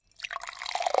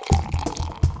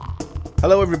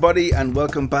Hello everybody and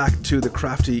welcome back to the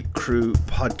Crafty Crew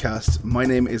podcast. My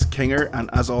name is Kinger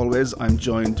and as always I'm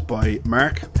joined by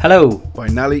Mark. Hello. By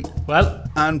Nally. Well.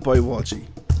 And by Walshy.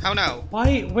 How now?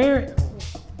 Why? Where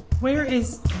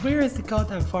is the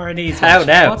goddamn foreignese? How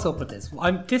now? What's up with this?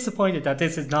 I'm disappointed that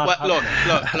this is not. Well,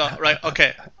 look. Right.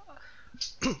 Okay.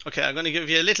 Okay. I'm going to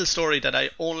give you a little story that I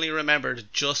only remembered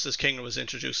just as Kinger was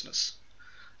introducing us.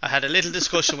 I had a little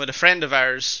discussion with a friend of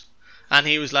ours, and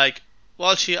he was like,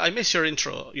 "Walshy, I miss your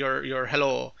intro, your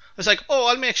hello." I was like, "Oh,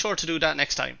 I'll make sure to do that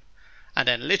next time." And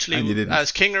then literally,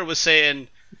 as Kinger was saying,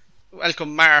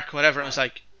 "Welcome, Mark," whatever, I was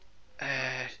like,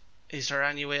 "Is there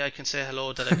any way I can say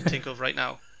hello that I can think of right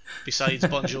now besides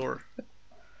bonjour?"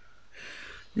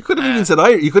 You could have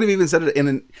even said it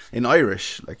in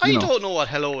Irish. Like, I don't know what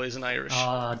hello is in Irish.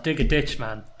 Dig a ditch,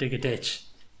 man. Dig a ditch.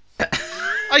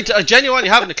 I genuinely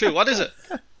haven't a clue. What is it?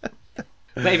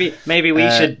 Maybe we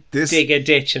should dig a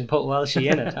ditch and put Walshy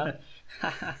in it,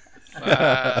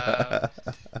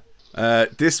 huh?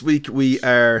 This week we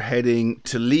are heading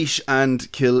to Laois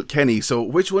and Kilkenny. So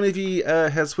which one of you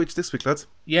has switched this week, lads?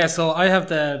 Yeah, so I have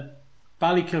the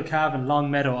Ballykilcavan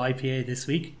Long Meadow IPA this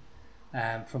week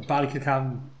from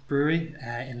Ballykilcavan Brewery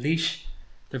in Laois.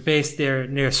 They're based there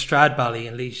near Stradbally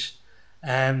in Laois.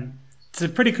 It's a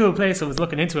pretty cool place. I was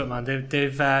looking into it, man.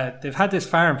 They've had this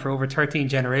farm for over 13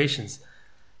 generations.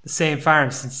 The same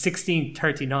farm since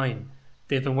 1639.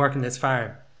 They've been working this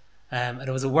farm, and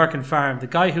it was a working farm. The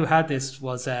guy who had this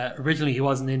was originally he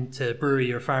wasn't into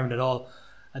brewery or farming at all,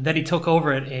 and then he took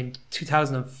over it in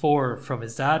 2004 from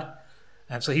his dad.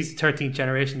 So he's the 13th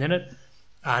generation in it.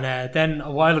 And then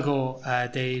a while ago,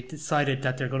 they decided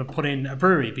that they're going to put in a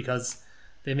brewery because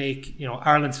they make,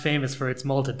 Ireland's famous for its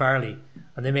malted barley,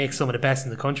 and they make some of the best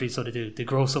in the country. So they do. They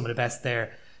grow some of the best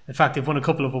there. In fact, they've won a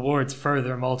couple of awards for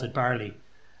their malted barley,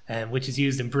 which is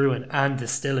used in brewing and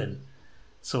distilling.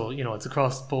 So it's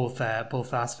across both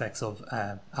aspects of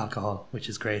alcohol, which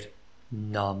is great.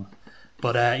 Nom.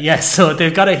 But so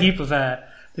they've got a heap of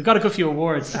they've got a good few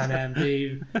awards, and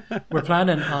we're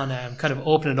planning on kind of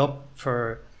opening up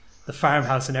for the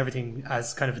farmhouse and everything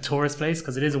as kind of a tourist place,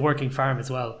 because it is a working farm as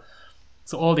well.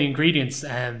 So all the ingredients,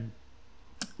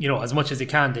 as much as they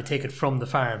can, they take it from the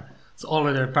farm. So all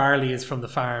of their barley is from the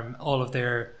farm. All of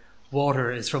their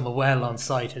water is from a well on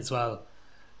site as well.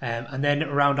 And then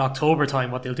around October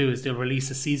time, what they'll do is they'll release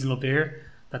a seasonal beer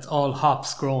that's all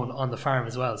hops grown on the farm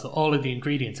as well. So all of the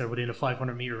ingredients are within a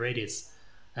 500 meter radius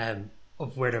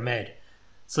of where they're made.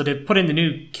 So they've put in the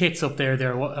new kits up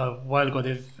there a while ago.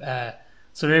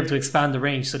 So they're able to expand the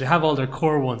range. So they have all their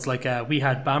core ones, like we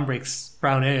had Bambrick's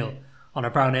Brown Ale on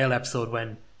our Brown Ale episode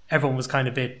when everyone was kind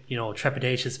of a bit,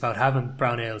 trepidatious about having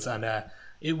brown ales, and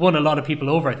it won a lot of people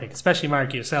over, I think, especially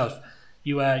Mark yourself.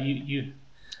 You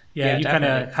kind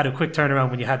of had a quick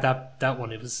turnaround when you had that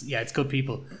one. It was, it's good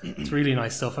people. It's really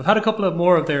nice stuff. I've had a couple of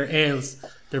more of their ales,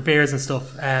 their beers and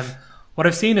stuff. What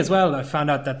I've seen as well, I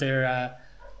found out that they're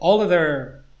all of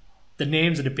the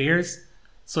names of the beers,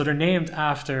 so they're named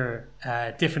after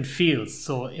different fields.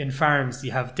 So in farms,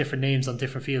 you have different names on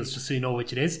different fields, just so you know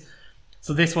which it is.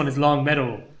 So this one is Long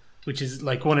Meadow, which is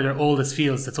like one of their oldest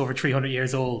fields that's over 300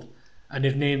 years old, and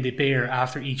they've named the beer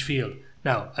after each field.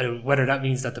 Now, whether that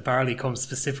means that the barley comes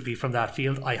specifically from that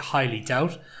field, I highly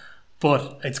doubt,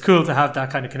 but it's cool to have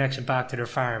that kind of connection back to their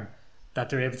farm,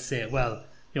 that they're able to say, well,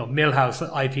 Millhouse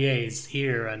IPA is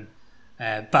here, and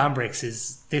Bambrick's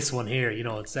is this one here.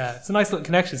 It's a nice little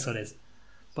connection, so it is.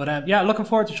 But looking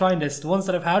forward to trying this. The ones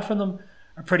that I've had from them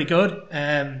are pretty good.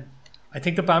 I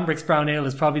think the Bambrick's Brown Ale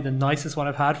is probably the nicest one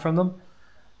I've had from them.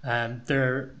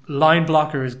 Their line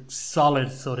blocker is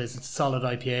solid, so it's a solid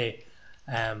IPA.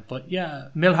 But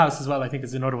Millhouse as well, I think,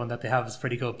 is another one that they have is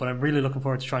pretty good. But I'm really looking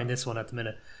forward to trying this one at the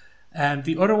minute.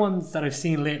 The other ones that I've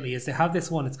seen lately is they have this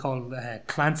one. It's called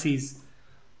Clancy's.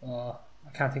 I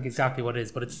can't think exactly what it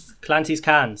is, but it's Clancy's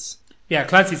Cans. Yeah,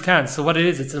 Clancy's Cans. So what it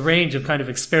is, it's a range of kind of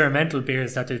experimental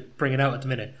beers that they're bringing out at the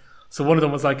minute. So one of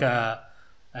them was like a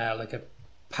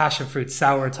passion fruit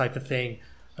sour type of thing.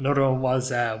 Another one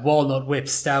was walnut whip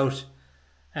stout.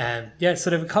 So they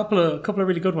have a couple of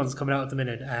really good ones coming out at the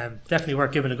minute. Definitely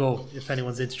worth giving a go if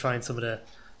anyone's into trying some of the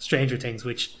stranger things,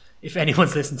 which if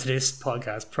anyone's listening to this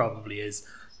podcast probably is.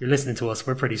 You're listening to us,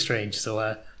 we're pretty strange,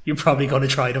 so you're probably going to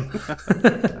try them.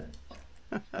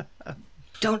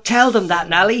 Don't tell them that,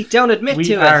 Nally. Don't admit to it.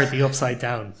 We are the Upside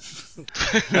Down.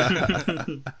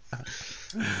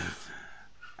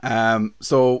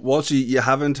 So Walshy, you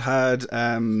haven't had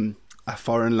a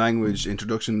foreign language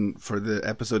introduction for the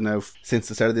episode now since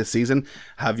the start of this season.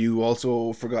 Have you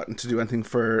also forgotten to do anything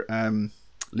for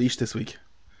Laois this week?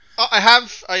 I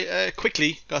have. I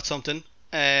quickly got something.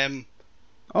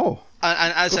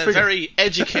 And as a very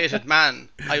educated man,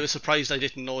 I was surprised I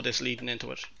didn't know this leading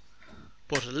into it.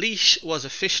 But Laois was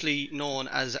officially known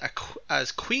as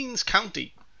Queen's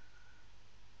County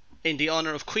in the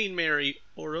honour of Queen Mary,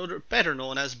 or rather better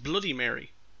known as Bloody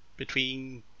Mary,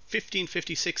 between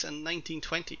 1556 and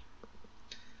 1920.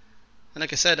 And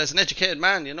like I said, as an educated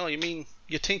man, you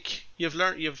think you've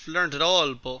learned it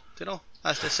all, but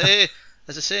as the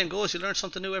saying goes, you learn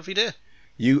something new every day.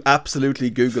 You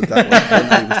absolutely Googled that one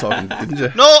when I was talking, didn't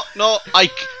you? No, I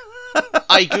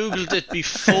Googled it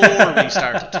before we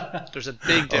started. There's a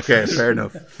big difference. Okay, fair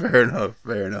enough.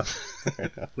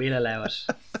 We'll allow it.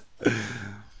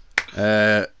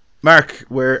 Mark,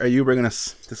 where are you bringing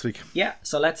us this week? Yeah,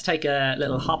 so let's take a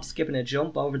little hop, skip and a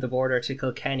jump over the border to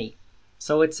Kilkenny.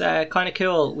 So it's kind of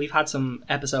cool. We've had some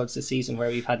episodes this season where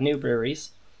we've had new breweries,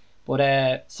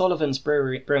 but Sullivan's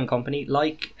Brewing Company,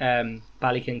 like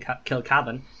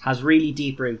Ballykilcavan, has really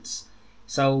deep roots.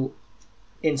 So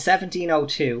in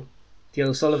 1702, the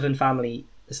O'Sullivan family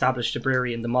established a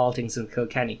brewery in the Maltings in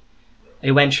Kilkenny.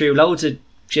 It went through loads of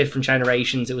different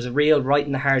generations. It was a real right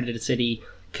in the heart of the city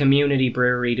community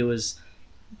brewery.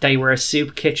 They were a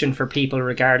soup kitchen for people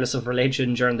regardless of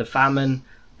religion during the famine.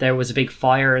 There was a big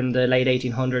fire in the late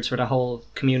 1800s where the whole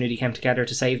community came together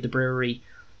to save the brewery.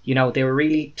 They were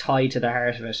really tied to the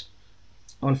heart of it.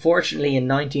 Unfortunately, in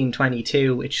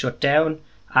 1922, it shut down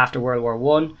after World War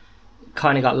One.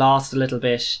 Kind of got lost a little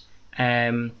bit.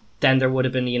 Then there would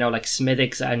have been, like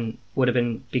Smithwick's, and would have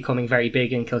been becoming very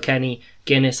big in Kilkenny.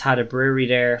 Guinness had a brewery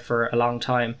there for a long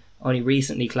time. Only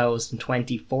recently closed in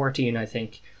 2014, I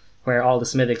think, where all the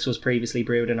Smithwick's was previously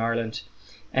brewed in Ireland.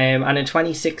 And in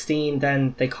 2016,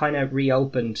 then they kind of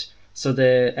reopened. So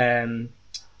the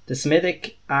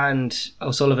Smithwick and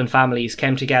O'Sullivan families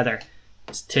came together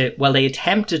they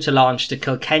attempted to launch the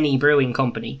Kilkenny Brewing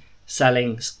Company,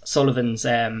 selling Sullivan's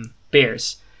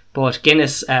beers. But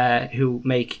Guinness, who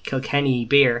make Kilkenny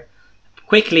beer,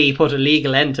 quickly put a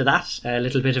legal end to that, a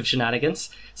little bit of shenanigans.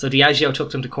 So Diageo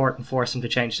took them to court and forced them to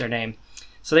change their name.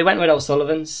 So they went with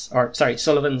Sullivan's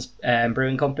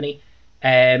Brewing Company.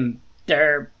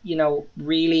 They're,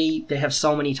 really, they have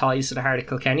so many ties to the heart of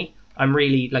Kilkenny. I'm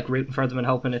really rooting for them and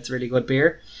hoping it's really good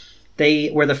beer.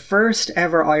 They were the first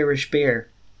ever Irish beer.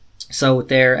 So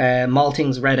their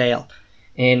Maltings Red Ale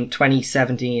in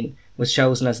 2017 was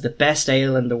chosen as the best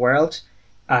ale in the world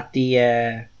at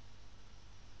the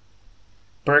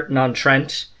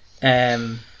Burton-on-Trent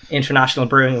International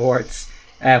Brewing Awards,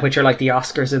 which are like the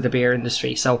Oscars of the beer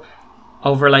industry. So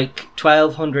over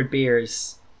 1,200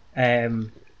 beers.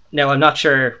 Now, I'm not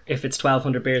sure if it's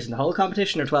 1,200 beers in the whole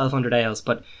competition or 1,200 ales,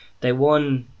 but they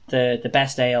won the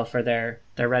best ale for their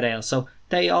red ale. So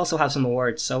they also have some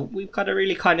awards. So we've got a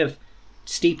really kind of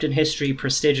steeped in history,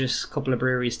 prestigious couple of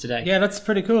breweries today. Yeah, that's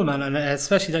pretty cool, man. And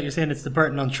especially that you're saying it's the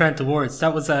Burton-on-Trent Awards.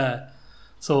 That was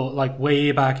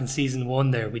way back in season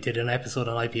 1 there, we did an episode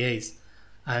on IPAs.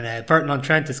 And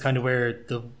Burton-on-Trent is kind of where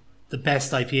the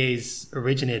best IPAs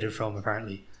originated from,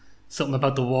 apparently. Something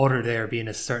about the water there being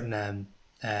a certain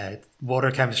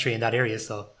water chemistry in that area.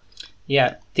 So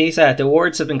yeah, these the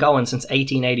awards have been going since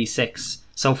 1886.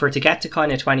 So for it to get to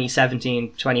kind of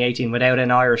 2017, 2018 without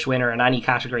an Irish winner in any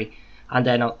category, and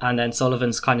then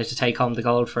Sullivan's kind of to take home the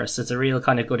gold for us, it's a real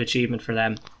kind of good achievement for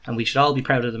them, and we should all be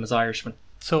proud of them as Irishmen.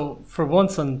 So for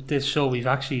once on this show, we've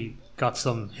actually got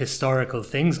some historical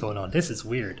things going on. This is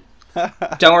weird.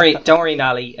 Don't worry,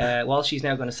 Nally. Walshy's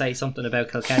now going to say something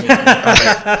about Kilkenny.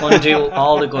 Undo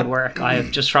all the good work I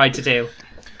have just tried to do.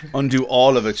 Undo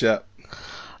all of it, yeah.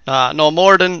 No,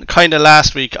 more than kind of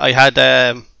last week, I had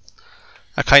a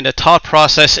kind of thought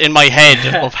process in my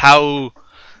head of how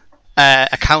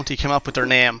a county came up with their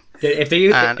name. If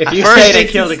you say they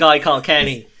killed a guy called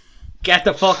Kenny, get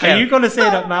the fuck out. Are you going to say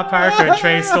that Matt Parker and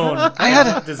Trey Stone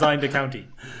designed the county?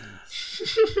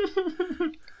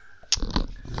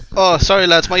 Oh, sorry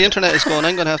lads, my internet is going.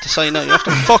 I'm going to have to sign out. You have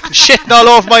to fucking shitting all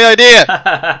over my idea.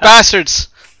 Bastards.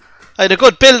 I had a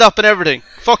good build up and everything.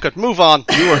 Fuck it, move on.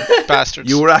 Bastards.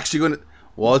 You were actually going to...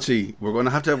 Walshy, we're going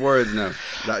to have words now.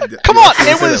 Come on,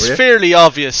 it was fairly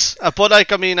obvious. But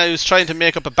I was trying to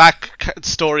make up a back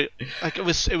story.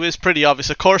 It was pretty obvious.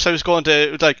 Of course I was going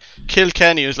to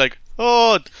Kilkenny. It was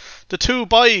the two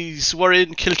boys were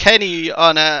in Kilkenny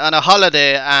on a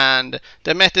holiday and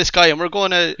they met this guy and we're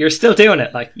going to... You're still doing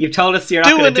it. You've told us you're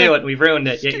not going to do it. We've ruined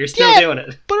it. Yet you're still doing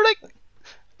it. But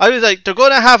I was they're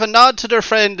going to have a nod to their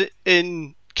friend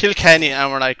in Kilkenny,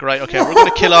 and we're right, okay, we're going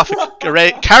to kill off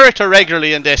a character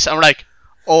regularly in this, and we're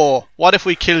oh, what if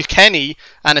we kill Kenny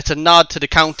and it's a nod to the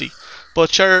county?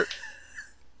 But sure,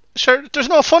 there's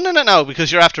no fun in it now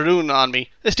because you're after ruining on me.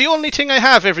 It's the only thing I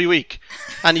have every week,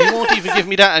 and you won't even give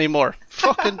me that anymore.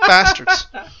 Fucking bastards.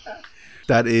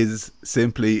 That is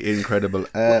simply incredible.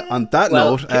 On that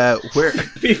well, note, where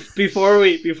before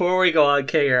we go on,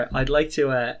 Kinger, I'd like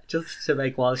to just to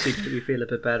make Walshy feel a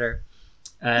bit better.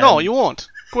 No, you won't.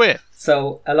 Go away.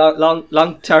 So a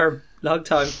long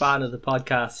time fan of the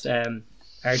podcast,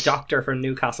 our doctor from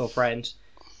Newcastle friend,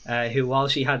 who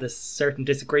Walshy had a certain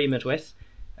disagreement with,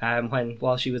 when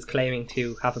Walshy was claiming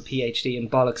to have a PhD in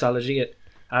bollocksology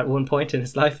at one point in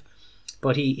his life.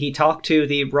 But he talked to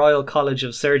the Royal College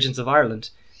of Surgeons of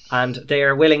Ireland, and they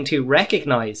are willing to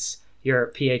recognise your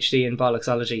PhD in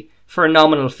bollocksology for a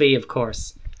nominal fee, of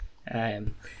course.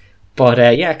 But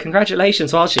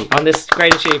congratulations, Walshy, on this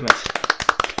great achievement.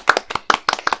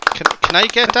 Can I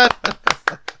get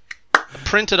that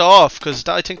printed off? Because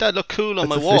I think that'd look cool on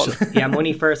my wall. Yeah,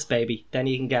 money first, baby. Then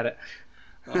you can get it.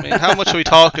 I mean, how much are we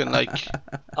talking? Like,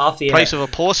 off the price air. of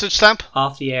a postage stamp?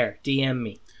 Off the air. DM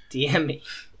me.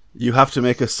 you have to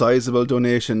make a sizable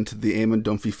donation to the Eamon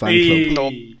Dunphy fan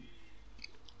club. No.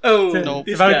 Oh, No.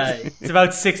 this guy. It's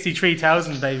about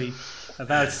 63,000, baby.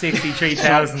 About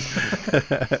 63,000.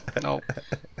 No.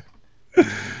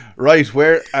 Right,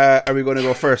 where are we going to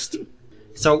go first?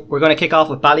 So we're going to kick off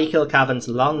with Ballykilcavan's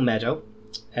Long Meadow,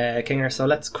 Kinger. So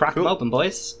let's crack them open,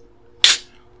 boys.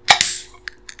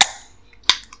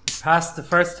 Past the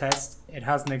first test, it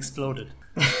hasn't exploded.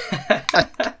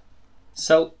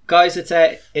 So guys,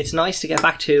 it's nice to get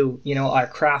back to our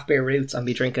craft beer roots and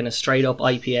be drinking a straight up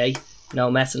IPA. No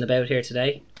messing about here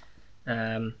today.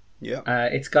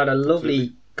 It's got a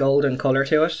lovely golden colour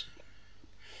to it,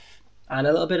 and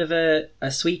a little bit of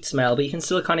a sweet smell, but you can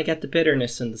still kind of get the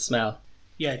bitterness in the smell.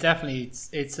 Yeah, definitely.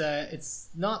 It's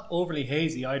not overly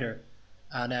hazy either,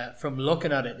 and from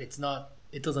looking at it,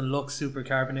 it doesn't look super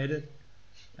carbonated.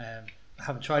 I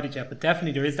haven't tried it yet, but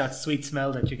definitely there is that sweet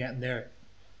smell that you're getting there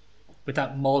with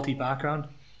that malty background.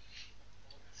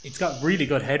 It's got really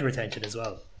good head retention as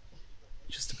well,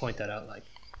 just to point that out. Like,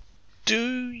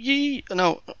 Do ye...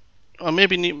 No, or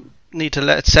maybe need to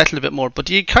let it settle a bit more, but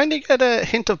do you kind of get a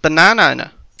hint of banana in it?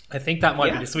 I think that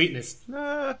might Yeah. be the sweetness.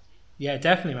 Yeah,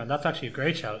 definitely, man. That's actually a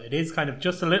great shout. It is kind of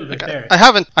just a little bit there. I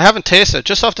haven't tasted it.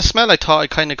 Just off the smell, I thought I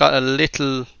kind of got a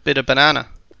little bit of banana.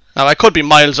 Now, I could be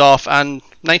miles off, and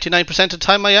 99% of the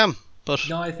time I am, but...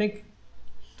 No, I think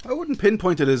I wouldn't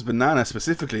pinpoint it as banana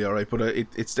specifically, all right, but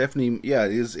it's definitely,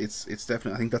 it is. It's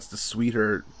definitely. I think that's the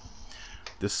sweetness,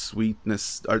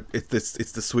 or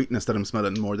it's the sweetness that I'm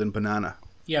smelling more than banana.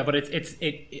 yeah, but I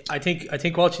think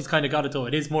Walshy's kind of got it though.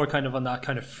 It is more kind of on that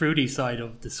kind of fruity side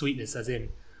of the sweetness, as in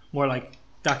more like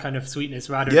that kind of sweetness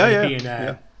rather than being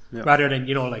rather than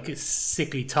like a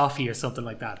sickly toffee or something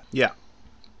like that. Yeah.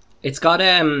 It's got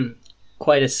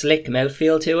quite a slick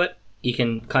mouthfeel to it. You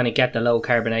can kind of get the low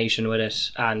carbonation with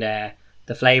it, and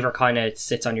the flavour kind of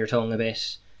sits on your tongue a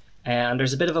bit. And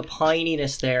there's a bit of a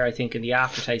pininess there, I think, in the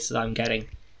aftertaste that I'm getting,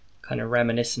 kind of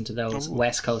reminiscent to those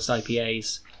West Coast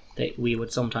IPAs that we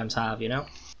would sometimes have,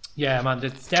 Yeah, man,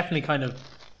 it's definitely kind of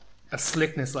a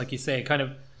slickness, like you say, kind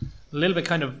of a little bit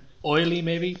kind of oily,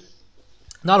 maybe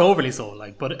not overly so,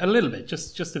 like, but a little bit,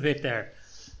 just a bit there.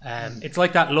 It's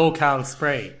like that low cal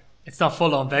spray. It's not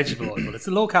full on vegetable oil, but it's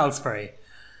a low cal spray.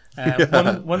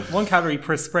 1 calorie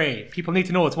per spray. People need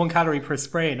to know it's 1 calorie per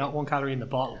spray, not 1 calorie in the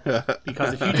bottle.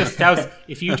 Because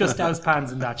if you just douse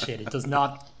pans in that shit, it does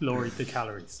not lower the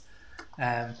calories.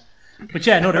 But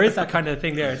yeah, no, there is that kind of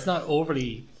thing there. It's not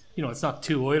overly, it's not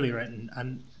too oily, right?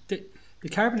 And the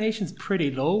carbonation's pretty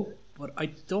low, but I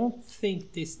don't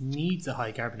think this needs a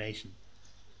high carbonation.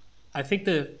 I think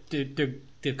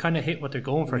they've kind of hit what they're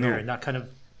going for here, and that kind of,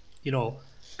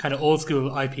 kind of old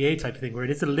school IPA type of thing, where it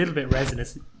is a little bit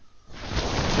resinous,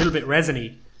 a little bit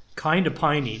resiny, kind of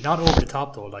piney, not over the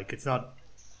top though. Like it's not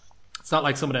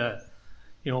like some of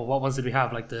the, what ones did we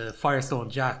have, like the Firestone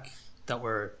Jack that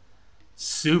were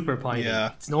super piney.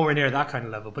 Yeah. It's nowhere near that kind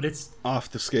of level, but it's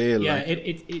Off the scale. yeah,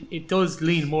 like. it does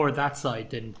lean more that side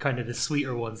than kind of the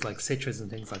sweeter ones like citrus and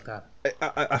things like that.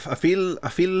 I feel a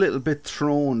little bit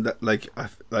thrown that like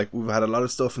we've had a lot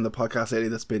of stuff in the podcast lately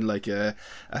that's been like a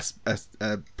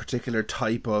particular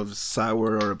type of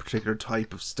sour or a particular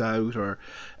type of stout or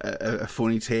a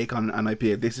funny take on an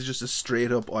IPA. This is just a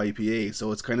straight up IPA,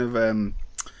 so it's kind of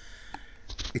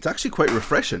it's actually quite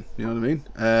refreshing. You know what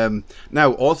I mean?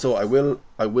 Now, also, I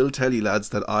will tell you, lads,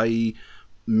 that I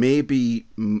may be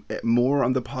more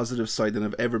on the positive side than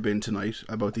I've ever been tonight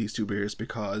about these two beers,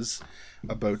 because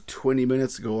about 20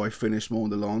 minutes ago I finished mowing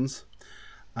the lawns,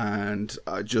 and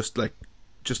I just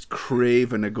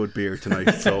craving a good beer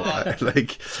tonight. So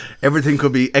everything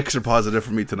could be extra positive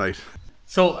for me tonight.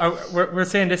 So we're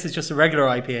saying this is just a regular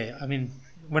IPA. I mean,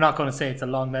 we're not going to say it's a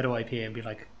Long Meadow IPA and be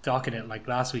like docking it like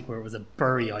last week where it was a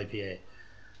Bury IPA.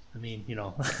 I mean,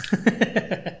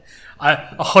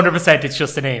 100% it's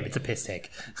just a name. It's a piss take.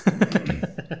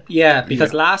 Yeah,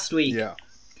 because last week Yeah.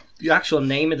 the actual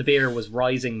name of the beer was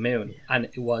Rising Moon, and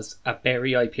it was a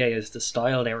berry IPA is the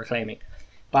style they were claiming.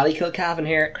 Ballykilcavan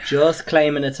here just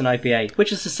claiming it's an IPA,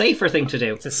 which is the safer thing to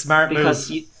do. It's a smart Because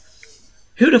move.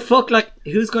 who the fuck,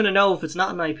 who's going to know if it's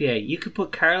not an IPA? You could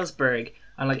put Carlsberg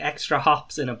and extra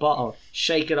hops in a bottle,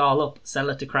 shake it all up, sell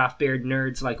it to craft beer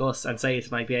nerds like us, and say it's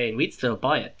an IPA, and we'd still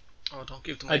buy it. Oh, don't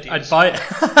give them I'd ideas. buy it.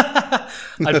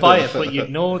 I'd buy it, but you'd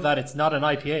know that it's not an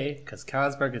IPA because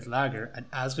Carlsberg is lager, and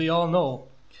as we all know,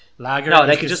 lager No,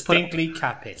 they is could just put- distinctly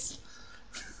cat piss.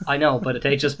 I know, but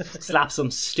they just slap some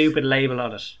stupid label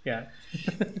on it. Yeah.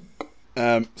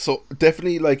 So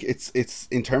definitely, it's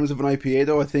in terms of an IPA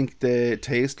though, I think the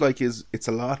taste it's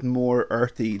a lot more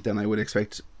earthy than I would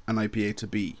expect an IPA to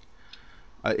be.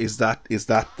 Is that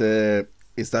the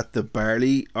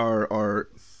barley or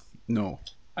no?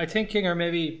 I think Kinger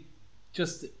maybe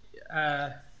just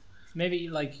maybe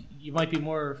you might be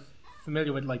more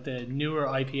familiar with the newer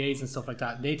IPAs and stuff like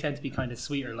that. They tend to be kind of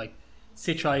sweeter, like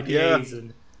Citra IPAs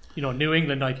and New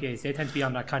England IPAs. They tend to be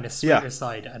on that kind of sweeter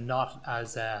side and not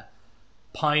as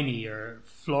piney or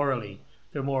florally.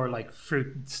 They're more like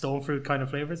fruit, stone fruit kind of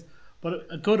flavors. But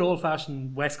a good old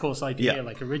fashioned West Coast IPA,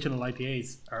 like original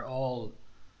IPAs, are all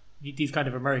these kind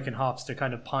of American hops. They're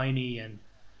kind of piney and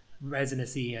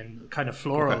resinousy and kind of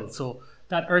floral. Okay. So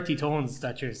that earthy tones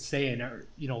that you're saying are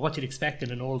what you'd expect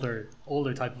in an older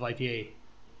type of IPA.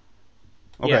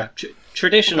 Okay. Yeah,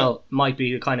 traditional might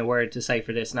be the kind of word to say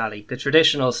for this, Nally. The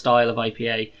traditional style of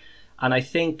IPA, and I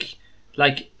think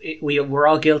we're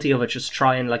all guilty of it, just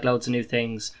trying loads of new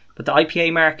things. But the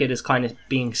IPA market is kind of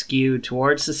being skewed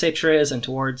towards the Citras and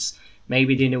towards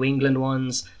maybe the New England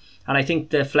ones, and I think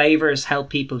the flavors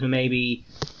help people who maybe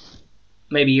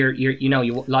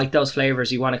you like those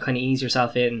flavors, you want to kind of ease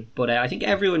yourself in. But I think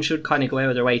everyone should kind of go out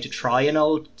of their way to try an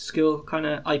old school kind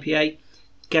of IPA.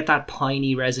 Get that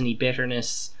piney, resiny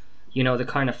bitterness, the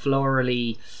kind of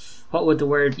florally, what would the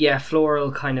word, floral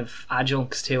kind of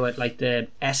adjuncts to it, like the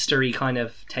estery kind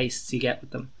of tastes you get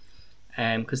with them.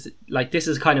 Because this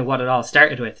is kind of what it all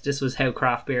started with. This was how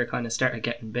craft beer kind of started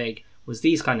getting big, was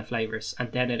these kind of flavors,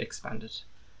 and then it expanded.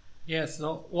 Yeah,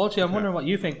 so Walshy, I'm wondering what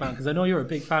you think, man, because I know you're a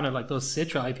big fan of those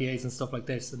Citra IPAs and stuff like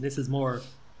this, and this is more,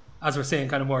 as we're saying,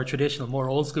 kind of more traditional, more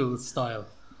old school style.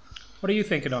 What are you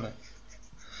thinking on it?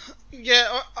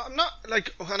 Yeah, I'm not,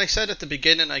 when I said at the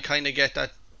beginning, I kind of get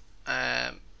that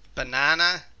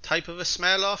banana type of a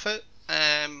smell off it.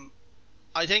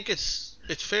 I think it's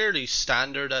fairly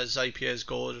standard as IPAs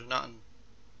go. There's nothing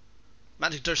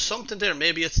magic. There's something there.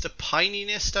 Maybe it's the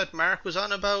pininess that Mark was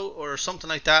on about, or something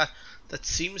like that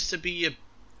seems to be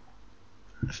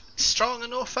strong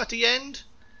enough at the end.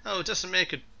 No, it doesn't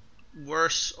make it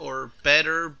worse or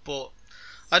better, but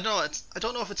I don't know. I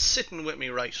don't know if it's sitting with me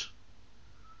right.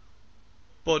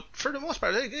 But for the most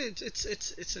part,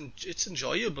 it's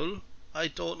enjoyable. I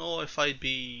don't know if I'd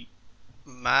be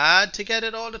mad to get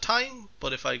it all the time,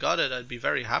 but if I got it, I'd be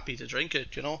very happy to drink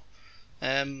it.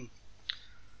 It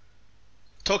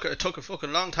took a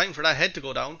fucking long time for that head to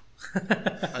go down.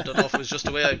 I don't know if it was just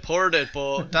the way I poured it,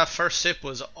 but that first sip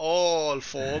was all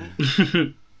foam.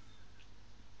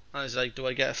 I was like, do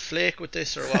I get a flake with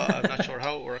this or what? I'm not sure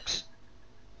how it works.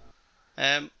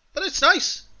 But it's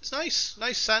nice. It's nice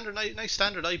standard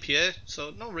IPA.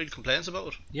 So no real complaints about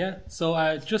it. Yeah.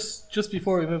 So just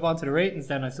before we move on to the ratings,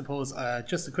 then I suppose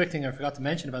just a quick thing I forgot to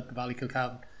mention about the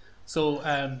Ballykilcavan.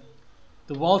 So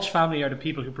the Walsh family are the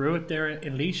people who brew it there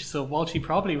in Laois. So Walshy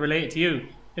probably related to you.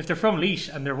 If they're from Laois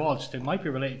and they're Walsh, they might be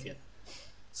related to you.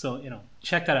 So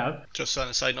check that out. Just on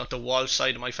a side note, the Walsh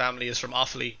side of my family is from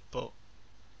Offaly, but.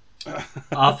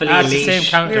 Offaly, it's the same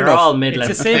county. They're all Midlands.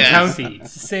 It's the same county.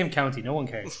 It's the same county. No one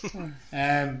cares.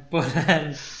 But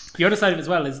the other side of it as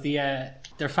well is their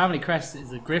family crest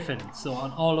is a griffin. So on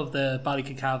all of the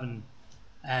Ballykilcavan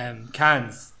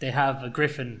cans, they have a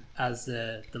griffin as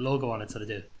the logo on it. So they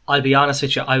do. I'll be honest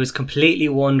with you. I was completely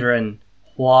wondering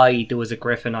why there was a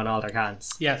griffin on all their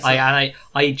cans. Yeah. So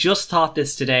I just thought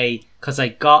this today because I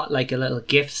got a little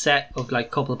gift set of a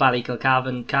couple of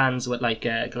Ballykilcavan cans with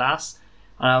a glass.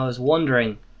 And I was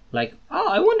wondering, I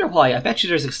wonder why. I bet you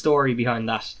there's a story behind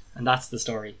that. And that's the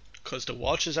story. Because the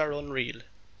Walshes are unreal.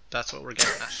 That's what we're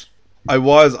getting at. I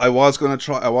was going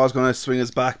to swing us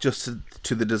back just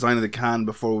to the design of the can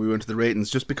before we went to the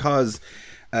ratings, just because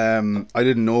I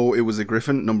didn't know it was a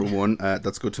griffin, number one.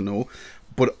 That's good to know.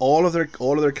 But all of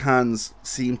their cans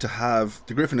seem to have,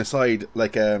 the griffin aside,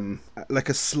 like a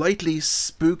slightly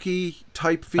spooky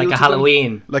type feel. Like a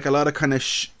Halloween. Like a lot of kind of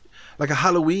like a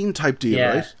Halloween type deal,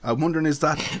 Yeah. right? I'm wondering, is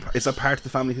that part of the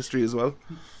family history as well?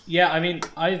 Yeah, I mean,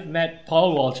 I've met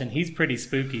Paul Walsh and he's pretty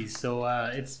spooky, so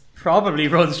it's probably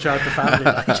runs throughout the family.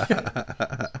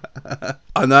 Like.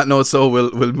 On that note, so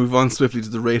we'll move on swiftly to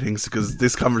the ratings because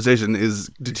this conversation is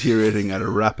deteriorating at a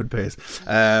rapid pace.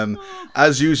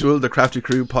 As usual, the Crafty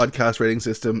Crew podcast rating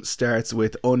system starts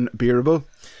with unbearable.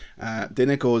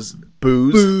 Then it goes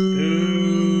booze.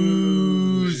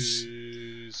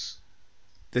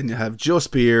 Then you have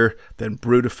just beer, then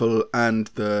Brutiful, and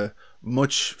the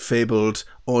much fabled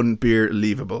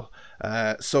unbeerleavable.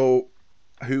 So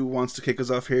who wants to kick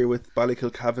us off here with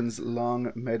Ballykilcavan's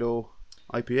Long Meadow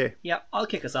IPA? Yeah, I'll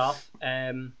kick us off.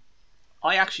 I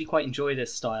actually quite enjoy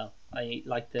this style. I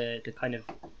like the kind of,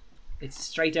 it's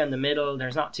straight down the middle.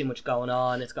 There's not too much going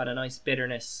on. It's got a nice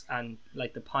bitterness, and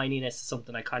like the pininess is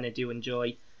something I kind of do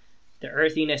enjoy. The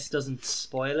earthiness doesn't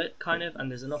spoil it, kind of, and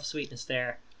there's enough sweetness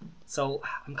there. So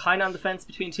I'm kind of on the fence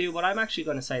between two, but I'm actually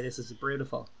going to say this is a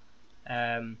Brutiful.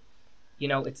 You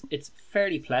know, it's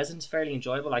fairly pleasant, fairly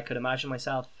enjoyable. I could imagine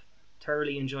myself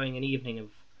thoroughly enjoying an evening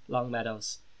of Long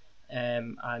Meadows.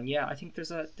 And yeah, I think there's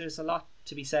a lot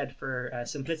to be said for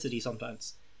simplicity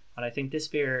sometimes. And I think this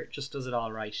beer just does it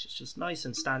all right. It's just nice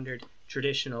and standard,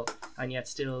 traditional, and yet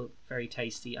still very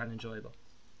tasty and enjoyable.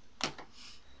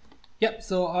 Yep,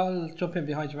 so I'll jump in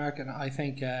behind you, Mark, and I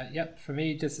think, for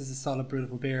me, this is a solid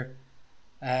Brutiful beer.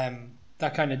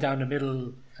 That kind of down the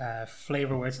middle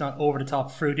flavour where it's not over the top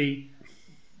fruity.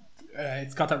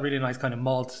 It's got that really nice kind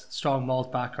of strong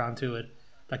malt background to it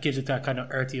that gives it that kind of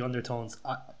earthy undertones.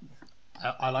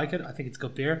 I like it. I think it's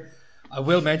good beer. I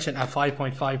will mention at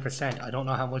 5.5%. I don't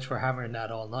know how much we're hammering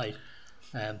that all night,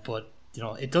 but you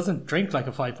know, it doesn't drink like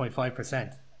a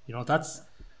 5.5%. You know,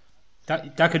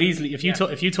 that could easily, if you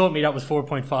told me that was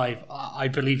 4.5,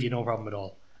 I'd believe you no problem at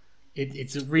all.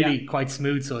 It's really quite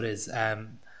smooth, so it is.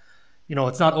 You know,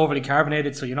 it's not overly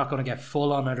carbonated, so you're not going to get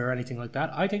full on it or anything like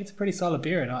that. I think it's a pretty solid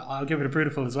beer, and I'll give it a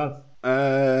Brutiful as well.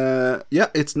 Yeah,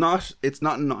 it's not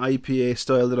an IPA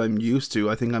style that I'm used to.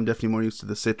 I think I'm definitely more used to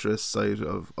the citrus side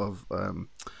of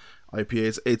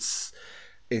IPAs.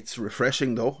 It's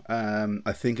refreshing though.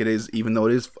 I think it is, even though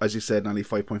it is, as you said, only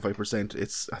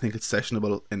 5.5%. I think it's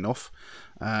sessionable enough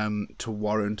to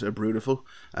warrant a Brutiful.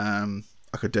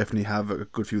 I could definitely have a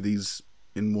good few of these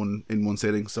in one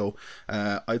sitting. So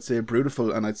I'd say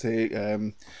Brutiful, and I'd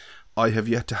say I have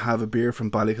yet to have a beer from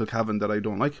Ballykilcavan that I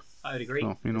don't like. I would agree.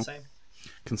 So, you know, Same.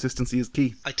 consistency is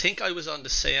key. I think I was on the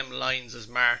same lines as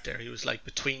Mark there. He was like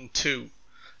between two,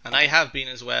 and I have been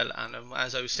as well. And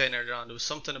as I was saying earlier on, there was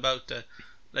something about the,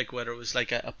 like, whether it was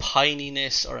like a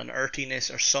pininess or an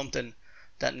earthiness or something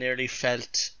that nearly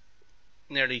felt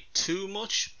nearly too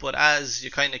much. But as you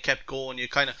kind of kept going, you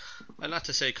kind of, well, not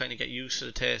to say kind of get used to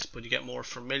the taste, but you get more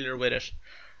familiar with it,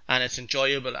 and it's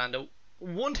enjoyable. And the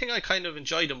one thing I kind of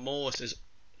enjoy the most is,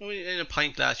 you know, in a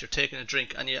pint glass you're taking a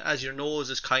drink, and as your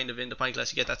nose is kind of in the pint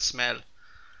glass, you get that smell,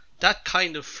 that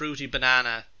kind of fruity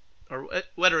banana, or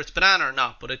whether it's banana or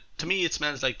not, but to me it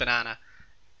smells like banana,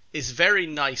 is very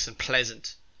nice and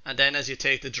pleasant. And then as you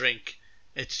take the drink,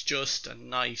 it's just a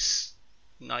nice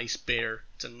beer.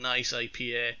 It's a nice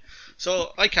IPA.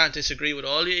 So I can't disagree with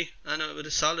all you, and with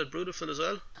a solid Brutiful as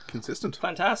well. Consistent.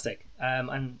 Fantastic.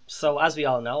 And so, as we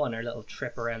all know on our little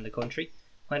trip around the country,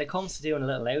 when it comes to doing a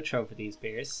little outro for these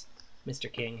beers,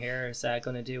 Mr. King here is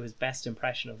going to do his best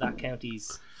impression of that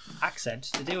county's accent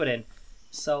to do it in.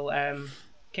 So,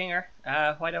 Kinger,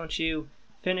 why don't you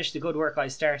finish the good work I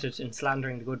started in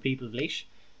slandering the good people of Laois,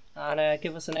 and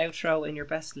give us an outro in your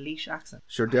best Laois accent.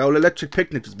 Sure, the old electric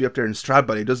picnic does be up there in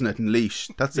Stradbally, doesn't it? In Laois.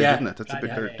 That's it, Yeah. isn't it? That's a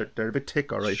bit. They're a bit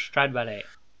thick, all right. Stradbally.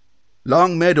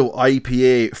 Long Meadow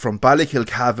IPA from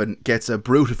Ballykilcavan gets a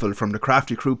Brutiful from the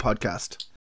Crafty Crew podcast.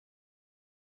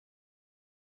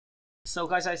 So,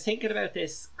 guys, I was thinking about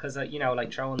this because, you know,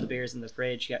 like throwing the beers in the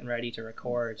fridge, getting ready to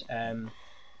record.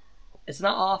 It's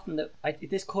not often that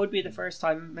this could be the first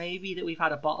time maybe that we've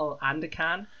had a bottle and a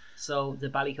can. So the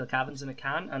Ballykilcavan's in a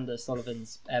can, and the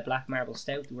Sullivan's Black Marble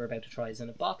Stout that we're about to try is in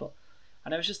a bottle.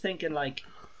 And I was just thinking, like,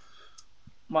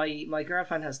 my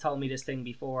girlfriend has told me this thing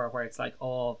before where it's like,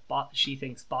 she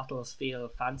thinks bottles feel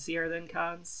fancier than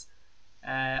cans.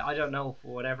 I don't know, for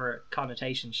whatever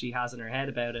connotation she has in her head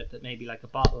about it, that maybe like a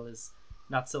bottle is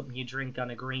not something you drink on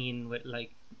a green with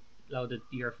like load of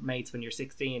your mates when you're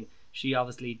 16. She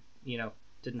obviously, you know,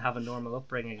 didn't have a normal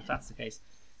upbringing, if that's the case,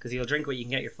 because you'll drink what you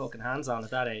can get your fucking hands on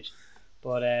at that age.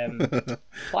 But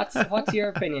what's your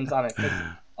opinions on it?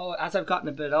 As I've gotten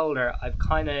a bit older, I've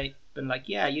kind of been like,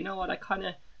 yeah, you know what, I kind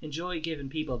of enjoy giving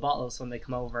people bottles when they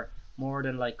come over more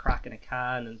than like cracking a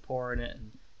can and pouring it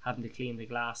and having to clean the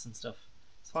glass and stuff.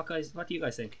 So what do you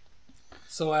guys think?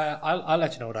 So I'll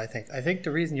let you know what I think. I think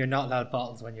the reason you're not allowed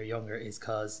bottles when you're younger is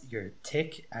because you're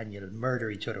thick and you'll murder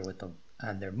each other with them.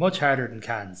 And they're much harder than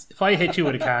cans. If I hit you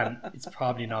with a can, it's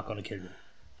probably not going to kill you.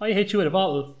 If I hit you with a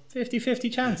bottle,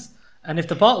 50-50 chance. And if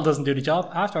the bottle doesn't do the job,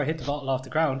 after I hit the bottle off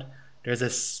the ground, there's a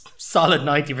solid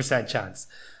 90% chance.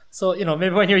 So,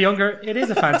 maybe when you're younger, it is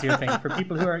a fancier thing for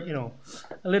people who are,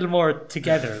 a little more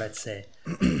together, let's say.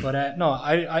 But no,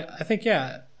 I think,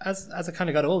 yeah, as I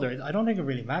kind of got older, I don't think it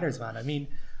really matters, man. I mean,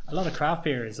 a lot of craft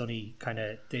beer is only kind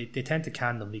of, they tend to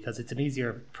can them because it's an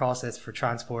easier process for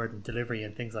transport and delivery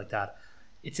and things like that.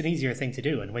 It's an easier thing to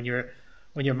do. And when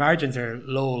your margins are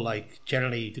low, like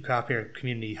generally the craft beer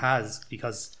community has,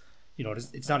 because,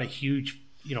 it's not a huge,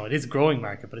 it is a growing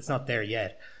market, but it's not there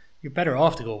yet. You're better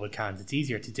off to go with cans. It's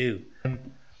easier to do.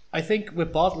 I think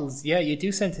with bottles, yeah, you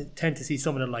do tend to see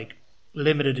some of the like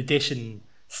limited edition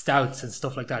stouts and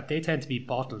stuff like that. They tend to be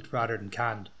bottled rather than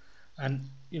canned. And,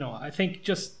 I think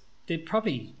just there's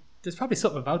probably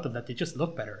something about them that they just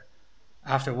look better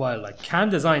after a while. Like can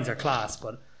designs are class,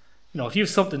 but if you have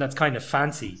something that's kind of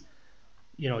fancy,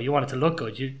 you want it to look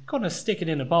good, you're going to stick it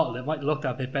in a bottle. It might look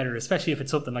that bit better, especially if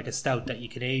it's something like a stout that you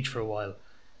can age for a while.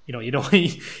 You're not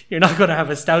going to have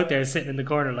a stout there sitting in the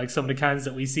corner like some of the cans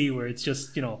that we see where it's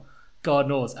just, God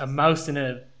knows, a mouse in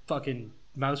a fucking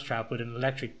mousetrap with an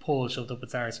electric pole shoved up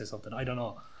its arse or something. I don't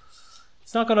know.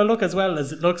 It's not going to look as well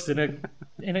as it looks in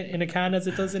a can as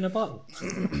it does in a bottle.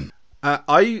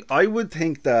 I would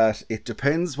think that it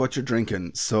depends what you're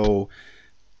drinking. So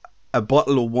a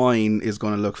bottle of wine is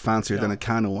going to look fancier than a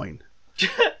can of wine.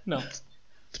 No.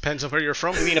 Depends on where you're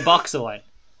from. You mean a box of wine?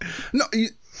 No,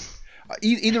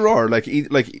 either or.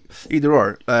 Either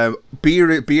or.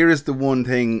 Beer is the one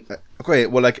thing. Okay,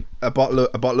 well, like a bottle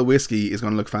of whiskey is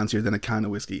going to look fancier than a can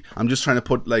of whiskey. I'm just trying to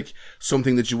put like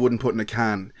something that you wouldn't put in a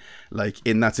can, like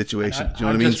in that situation. Do you know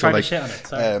what I mean? So like, shit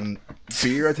on it,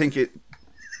 beer, I think it.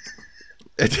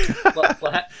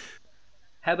 well,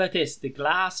 how about this? The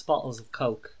glass bottles of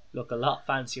Coke look a lot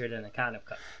fancier than a can of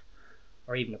Coke,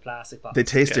 or even a plastic bottle. They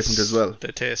taste different as well. They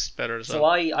taste better as well. So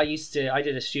I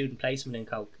did a student placement in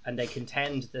Coke, and they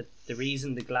contend that the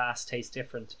reason the glass tastes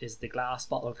different is the glass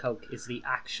bottle of Coke is the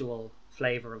actual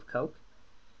flavour of Coke.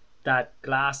 That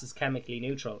glass is chemically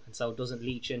neutral, and so it doesn't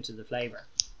leach into the flavour,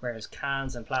 whereas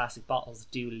cans and plastic bottles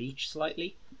do leach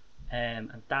slightly, and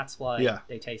that's why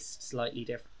they taste slightly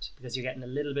different, because you're getting a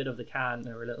little bit of the can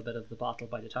or a little bit of the bottle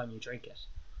by the time you drink it.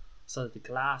 So the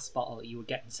glass bottle you would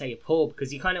get in, say, a pub,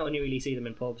 because you kind of only really see them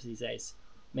in pubs these days,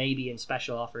 maybe in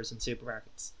special offers in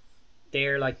supermarkets.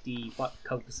 They're like what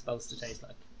Coke is supposed to taste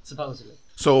like, supposedly.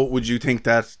 So would you think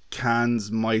that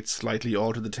cans might slightly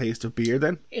alter the taste of beer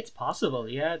then? It's possible,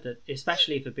 yeah. That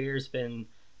especially if a beer's been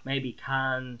maybe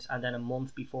canned and then a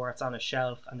month before it's on a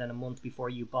shelf and then a month before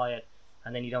you buy it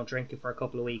and then you don't drink it for a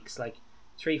couple of weeks, like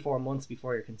 3-4 months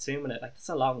before you're consuming it. Like, that's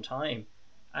a long time.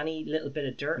 Any little bit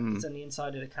of dirt that's on the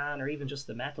inside of the can, or even just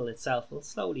the metal itself, will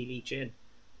slowly leach in,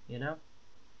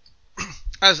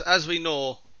 As we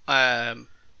know, and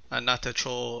not to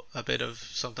throw a bit of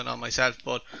something on myself,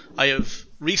 but I have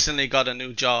recently got a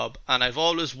new job, and I've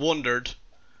always wondered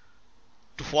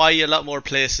why a lot more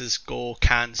places go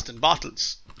cans than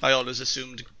bottles. I always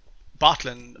assumed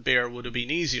bottling beer would have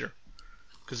been easier,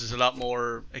 because it's a lot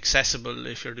more accessible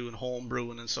if you're doing home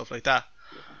brewing and stuff like that.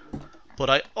 But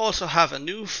I also have a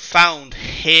newfound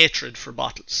hatred for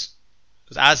bottles.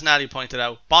 Because as Nally pointed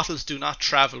out, bottles do not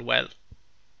travel well.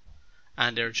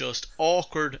 And they're just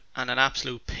awkward and an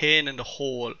absolute pain in the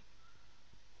hole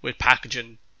with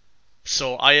packaging.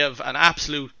 So I have an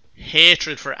absolute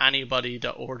hatred for anybody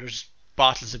that orders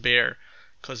bottles of beer,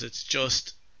 because it's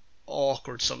just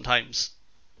awkward sometimes.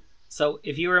 So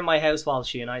if you were in my house,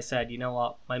 Walshy, and I said, you know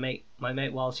what, my mate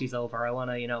Walshy's over, I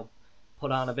want to,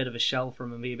 put on a bit of a show for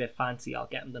him and be a bit fancy, I'll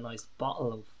get him the nice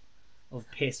bottle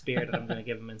of piss beer that I'm going to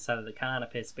give him instead of the can of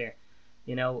piss beer.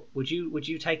 Would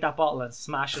you take that bottle and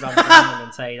smash it on the ground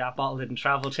and say that bottle didn't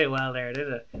travel too well there, did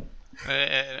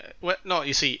it? Well, no,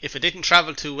 you see, if it didn't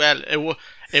travel too well,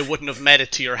 it wouldn't have made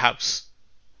it to your house.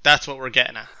 That's what we're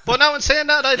getting at. But now in saying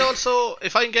that, I'd also,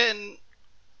 if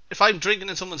I'm drinking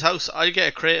in someone's house, I'd get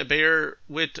a crate of beer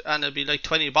and it'd be like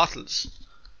 20 bottles.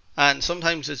 And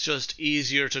sometimes it's just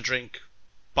easier to drink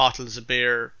bottles of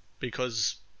beer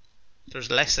because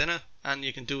there's less in it, and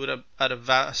you can do it at a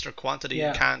vaster quantity.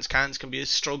 Yeah. Cans can be a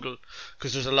struggle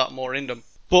because there's a lot more in them.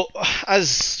 But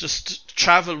as just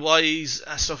travel wise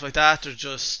and stuff like that, they're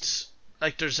just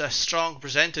like, there's a strong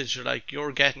percentage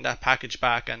you're getting that package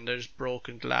back and there's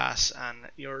broken glass, and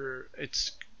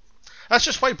that's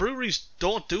just why breweries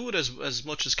don't do it as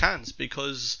much as cans,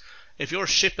 because if you're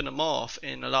shipping them off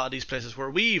in a lot of these places where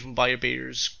we even buy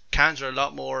beers, cans are a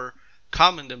lot more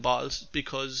common than bottles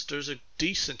because there's a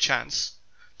decent chance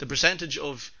the percentage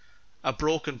of a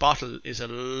broken bottle is a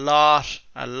lot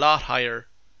higher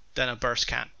than a burst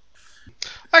can.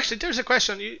 Actually, there's a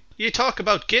question. You talk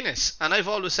about Guinness, and I've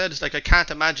always said it's like I can't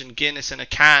imagine Guinness in a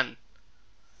can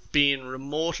being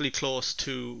remotely close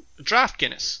to draft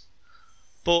Guinness.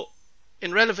 But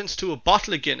in relevance to a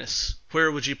bottle of Guinness,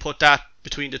 where would you put that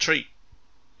between the three?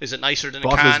 Is it nicer than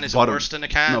a can? Is it worse than a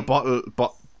can? No,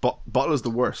 bottle is the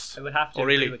worst. I would have to Oh,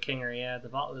 really? agree with Kinger. Yeah, the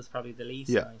bottle is probably the least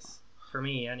Yeah. nice for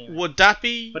me, anyway. Would that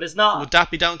be? But it's not. Would that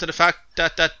be down to the fact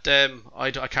that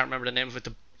I can't remember the name of it.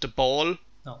 The ball,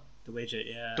 No. The widget,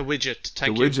 yeah. the widget. The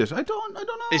Thank you. widget. I don't know.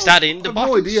 Is that in the I have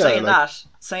bottle? no idea.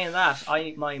 Saying that,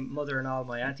 my mother and all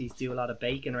my aunties do a lot of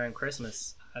baking around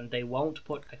Christmas, and they won't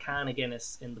put a can of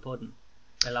Guinness in the pudding.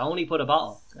 They'll only put a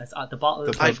bottle. It's, the bottle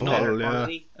is The better bottle, yeah.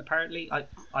 quality, apparently.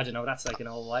 I don't know. That's like an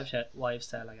old wives'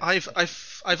 tale. I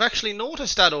guess. I've actually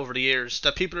noticed that over the years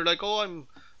that people are like, oh, I'm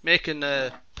making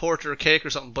a porter or cake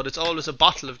or something, but it's always a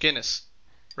bottle of Guinness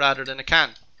rather than a can,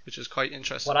 which is quite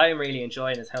interesting. What I am really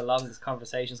enjoying is how long this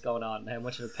conversation's going on and how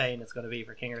much of a pain it's going to be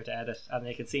for Kinger to edit. And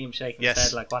you can see him shaking his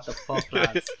head like, what the fuck,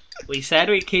 lads? We said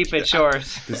we'd keep it short.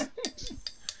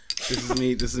 This is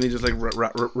me just like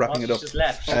wrapping it up. Just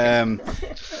left. I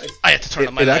had to turn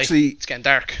on my light. It's getting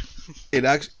dark. It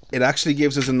actually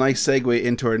gives us a nice segue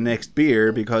into our next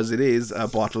beer because it is a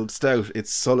bottled stout.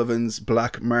 It's Sullivan's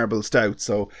Black Marble Stout.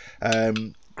 So,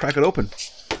 crack it open.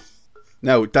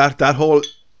 Now that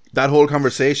whole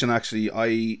conversation, actually,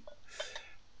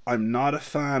 I'm not a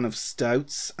fan of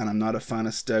stouts, and I'm not a fan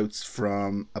of stouts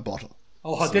from a bottle.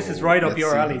 Oh, So this is right up let's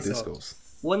your see how alley. this So. goes.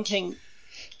 One thing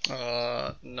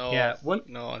No. Yeah,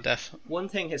 one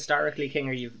thing historically,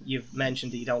 Kinger, you've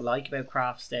mentioned that you don't like about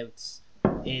craft stouts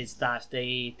is that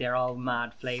they're all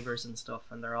mad flavors and stuff,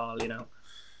 and they're all they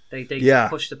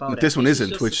push the boat. But this one is isn't,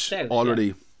 just a which stout, already.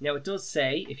 yeah. Now it does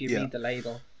say, if you Yeah. read the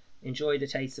label, enjoy the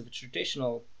taste of a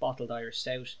traditional bottled Irish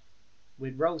stout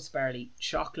with roast barley,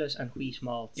 chocolate and wheat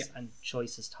malts and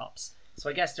choicest hops. So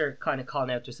I guess they're kind of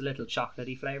calling out there's a little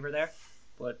chocolatey flavour there,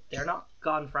 but they're not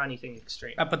gone for anything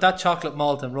extreme. But that chocolate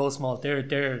malt and roast malt,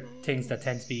 they're things that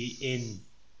tend to be in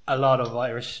a lot of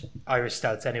Irish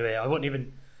stouts anyway. I wouldn't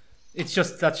even. It's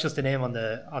just that's just the name on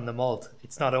the malt.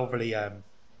 It's not overly.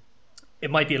 It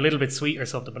might be a little bit sweet or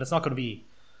something, but it's not going to be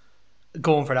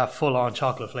going for that full on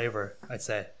chocolate flavor, I'd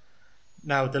say.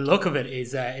 Now the look of it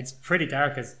is it's pretty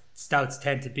dark as stouts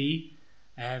tend to be.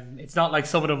 It's not like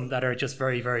some of them that are just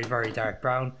very very very dark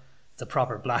brown. It's a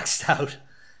proper black stout.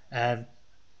 Oh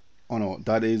no,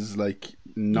 that is like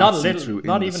Not a see little, through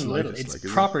not in even the a little. slightest, It's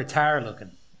like, proper tar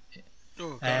looking.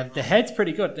 Oh, God, The head's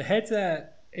pretty good. The head's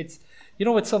it's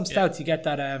with some stouts you get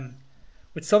that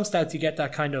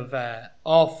kind of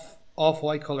off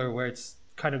white color where it's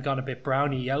kind of gone a bit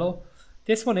browny yellow.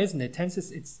 This one isn't. It tends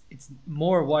to it's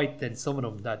more white than some of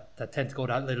them that tend to go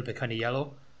that little bit kind of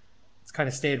yellow. It's kind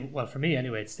of stayed, well for me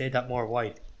anyway, it stayed that more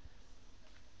white.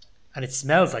 And it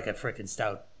smells like a freaking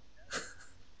stout.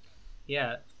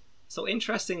 Yeah. So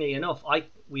interestingly enough,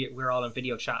 we're all in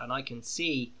video chat and I can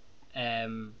see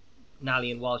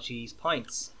Nally and Walshy's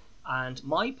pints. And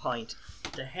my pint,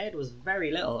 the head was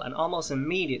very little and almost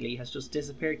immediately has just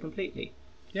disappeared completely.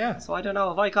 Yeah. So I don't know,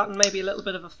 have I gotten maybe a little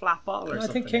bit of a flat bottle or I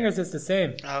something? think Kinger's is the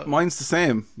same. Mine's the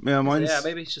same. Yeah,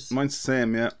 maybe it's just mine's the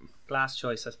same. Yeah. glass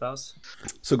choice, I suppose.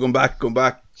 So getting back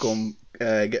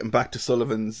to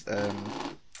Sullivan's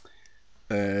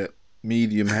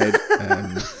medium head.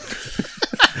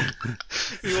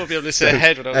 You won't be able to say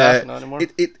head without laughing anymore.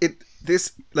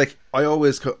 This like I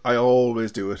always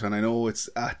do it, and I know it's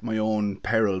at my own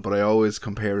peril, but I always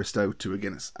compare a stout to a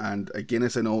Guinness, and a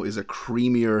Guinness I know is a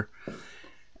creamier.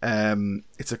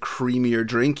 It's a creamier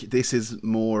drink. This is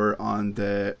more on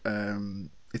the.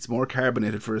 It's more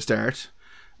carbonated for a start.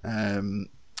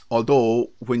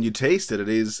 Although when you taste it,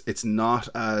 it's not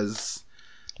as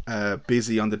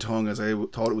busy on the tongue as I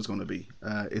thought it was going to be.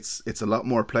 It's a lot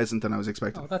more pleasant than I was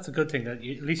expecting. Oh, that's a good thing. That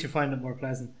at least you find it more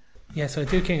pleasant. Yeah, so I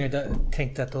do think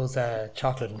that those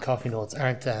chocolate and coffee notes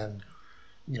aren't, they're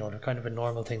kind of a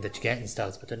normal thing that you get in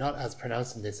stouts, but they're not as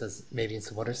pronounced in this as maybe in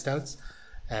some other stouts.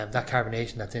 That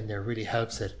carbonation that's in there really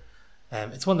helps it.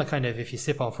 It's one that kind of, if you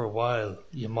sip on for a while,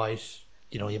 it might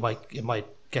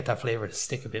get that flavour to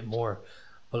stick a bit more.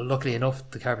 But luckily enough,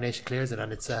 the carbonation clears it,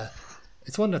 and it's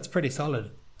one that's pretty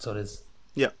solid. So it is.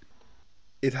 Yeah,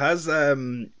 it has.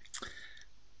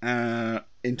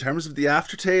 In terms of the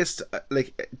aftertaste,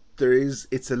 like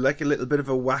it's like a little bit of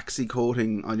a waxy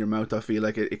coating on your mouth. I feel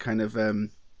like it kind of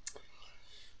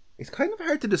it's kind of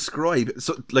hard to describe.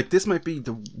 So like this might be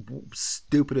the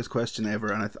stupidest question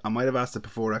ever, and I might have asked it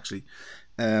before actually.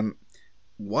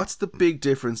 what's the big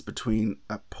difference between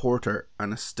a porter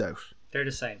and a stout? They're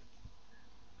the same,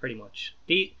 pretty much.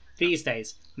 These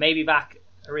days, maybe back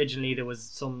originally there was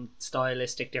some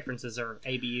stylistic differences or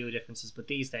ABU differences, but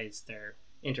these days they're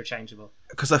interchangeable.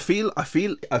 Because I feel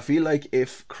like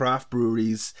if craft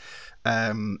breweries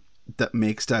that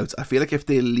make stouts, I feel like if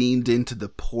they leaned into the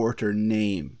porter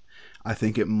name, I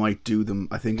think it might do them.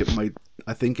 I think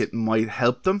it might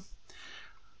help them.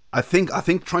 I think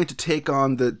trying to take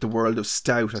on the world of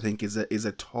stout, I think, is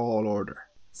a tall order.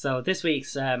 So this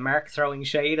week's Mark throwing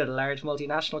shade at a large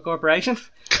multinational corporation.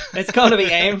 It's going to be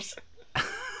aimed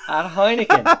at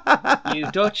Heineken. You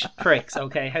Dutch pricks,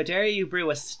 okay? How dare you brew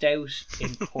a stout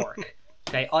in Cork?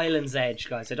 Okay, Island's Edge,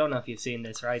 guys. I don't know if you've seen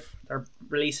this, right? They're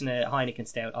releasing a Heineken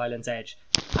stout, Island's Edge.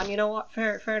 And you know what?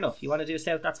 Fair enough. You want to do a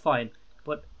stout, that's fine.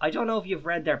 But I don't know if you've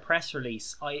read their press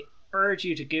release. I urge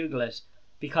you to Google it,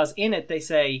 because in it they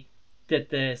say that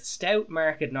the stout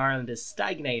market in Ireland is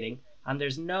stagnating and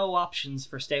there's no options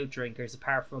for stout drinkers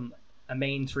apart from a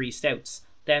main three stouts.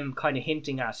 Them kind of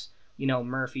hinting at,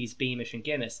 Murphy's, Beamish and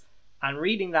Guinness. And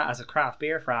reading that as a craft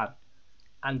beer fan,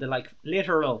 and the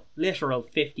literal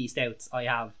 50 stouts I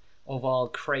have of all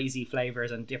crazy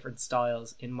flavours and different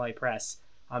styles in my press,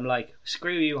 I'm like,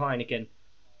 screw you, Heineken.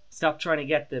 Stop trying to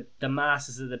get the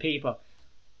masses of the people.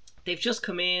 They've just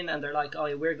come in and they're like,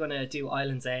 oh, we're going to do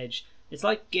Island's Edge. It's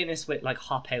like Guinness with like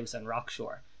Hop House and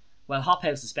Rockshore. Well, Hop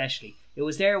House especially. It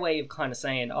was their way of kind of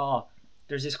saying, oh,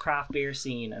 there's this craft beer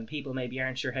scene and people maybe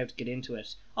aren't sure how to get into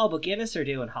it. Oh, but Guinness are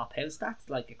doing Hop House. That's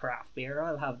like a craft beer.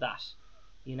 I'll have that.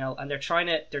 And they're trying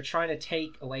to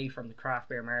take away from the craft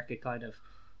beer market kind of.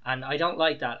 And I don't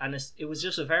like that. And it was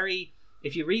just a very,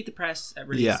 if you read the press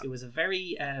release, It was a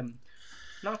very,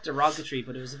 not derogatory,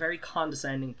 but it was a very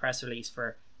condescending press release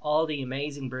for all the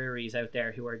amazing breweries out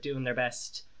there who are doing their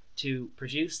best to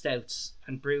produce stouts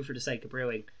and brew for the sake of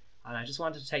brewing. And I just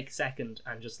wanted to take a second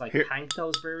and just thank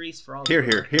those breweries for all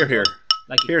here.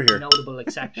 notable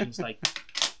exceptions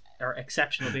or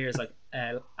exceptional beers like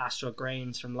Astral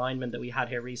Grains from Lineman that we had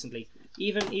here recently.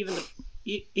 Even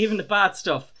the bad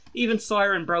stuff, even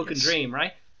Siren Broken Dream,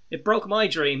 right? It broke my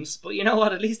dreams, but you know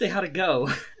what? At least they had a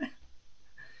go.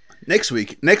 Next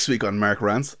week on Mark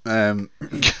Rants,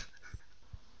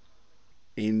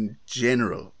 in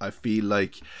general, I feel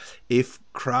like if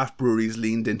craft breweries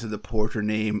leaned into the porter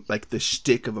name, like the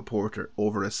shtick of a porter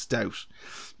over a stout,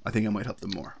 I think it might help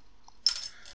them more.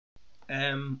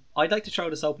 I'd like to throw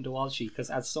this open to Walshy, because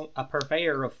as a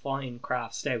purveyor of fine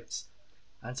craft stouts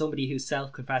and somebody who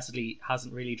self-confessedly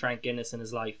hasn't really drank Guinness in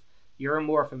his life, you're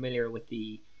more familiar with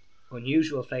the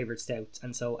unusual flavoured stouts,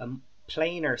 and so a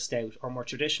plainer stout or more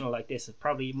traditional like this is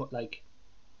probably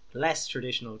less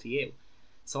traditional to you.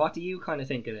 So what do you kind of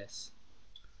think of this?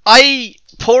 I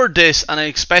poured this and I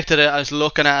expected it. I was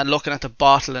looking at the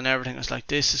bottle and everything. I was like,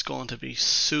 this is going to be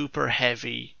super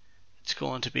heavy. It's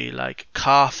going to be like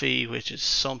coffee, which is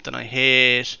something I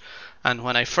hate. And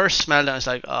when I first smelled it, I was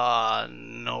like, oh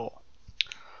no.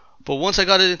 But once I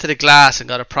got it into the glass and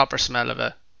got a proper smell of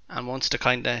it, and once the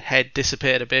kind of head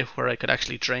dissipated a bit where I could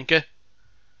actually drink it,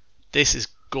 this is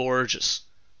gorgeous.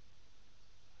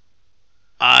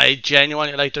 I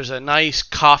genuinely there's a nice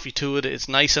coffee to it. It's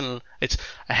nice and it's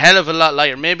a hell of a lot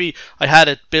lighter. Maybe I had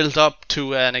it built up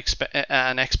to an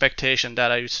expectation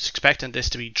that I was expecting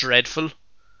this to be dreadful,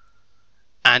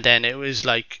 and then it was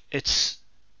like it's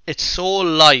so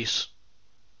light,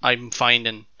 I'm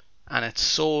finding, and it's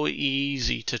so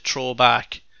easy to throw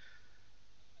back,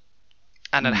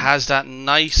 and it has that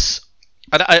nice.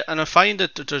 And I find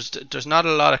that there's not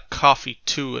a lot of coffee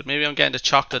to it. Maybe I'm getting the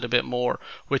chocolate a bit more,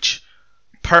 which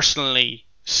personally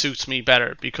suits me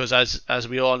better, because as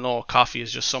we all know, coffee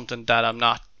is just something that I'm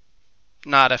not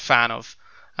a fan of.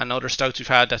 And other stouts we've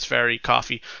had that's very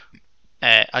coffee,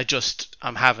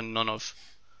 I'm having none of.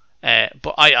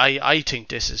 But I think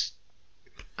this is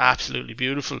absolutely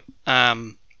beautiful.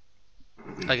 Like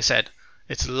I said,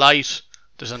 it's light.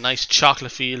 There's a nice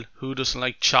chocolate feel. Who doesn't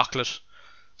like chocolate?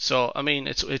 So I mean,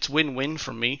 it's win-win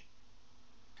for me.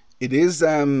 It is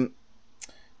a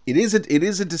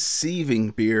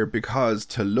deceiving beer, because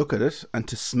to look at it and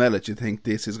to smell it, you think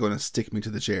this is going to stick me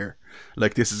to the chair.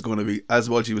 Like, this is going to be, as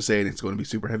Walshy was saying, it's going to be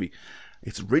super heavy.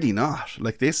 It's really not.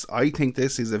 Like this, I think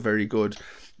this is a very good.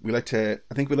 We like to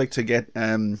get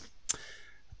a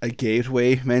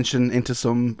gateway mention into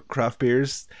some craft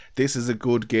beers. This is a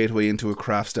good gateway into a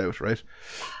craft stout, right?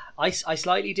 I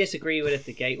slightly disagree with it,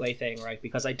 the gateway thing, right?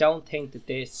 Because I don't think that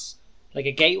this, like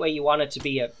a gateway, you want it to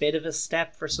be a bit of a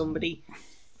step for somebody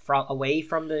away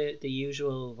from the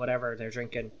usual whatever they're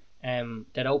drinking,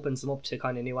 that opens them up to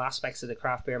kind of new aspects of the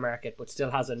craft beer market, but still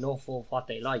has enough of what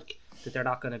they like that they're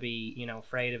not going to be,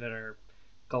 afraid of it or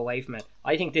go away from it.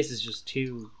 I think this is just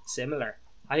too similar.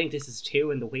 I think this is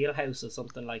too in the wheelhouse of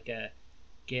something like a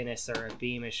Guinness or a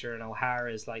Beamish or an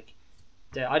O'Hara's. Like,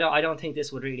 I don't think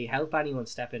this would really help anyone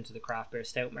step into the craft beer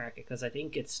stout market, because I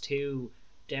think it's too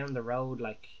down the road.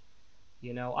 Like,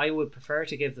 you know, I would prefer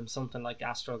to give them something like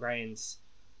Astral Grains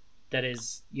that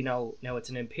is, you know, now it's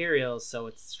an Imperial, so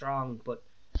it's strong, but,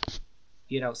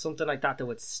 you know, something like that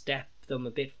would step them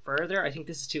a bit further. I think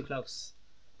this is too close.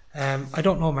 I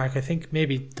don't know, Mark. I think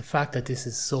maybe the fact that this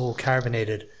is so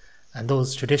carbonated, and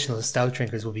those traditional stout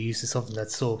drinkers will be used to something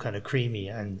that's so kind of creamy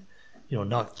and, you know,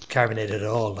 not carbonated at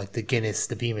all, like the Guinness,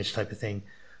 the Beamish type of thing,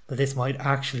 that this might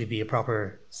actually be a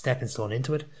proper stepping stone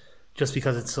into it, just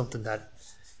because it's something that,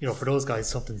 you know, for those guys,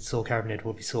 something so carbonated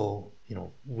would be so, you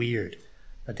know, weird,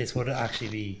 that this would actually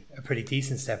be a pretty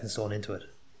decent stepping stone into it.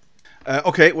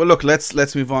 Okay, well, look,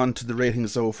 let's move on to the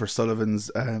ratings, though, for Sullivan's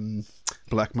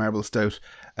Black Marble Stout.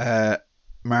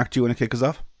 Mark, do you want to kick us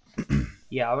off?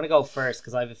 Yeah, I'm going to go first,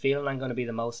 because I have a feeling I'm going to be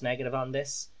the most negative on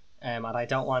this, and I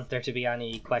don't want there to be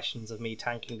any questions of me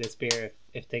tanking this beer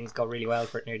if things go really well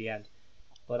for it near the end.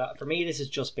 But for me, this is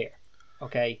just beer.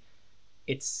 Okay,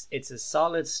 it's a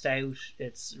solid stout.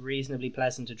 It's reasonably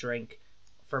pleasant to drink.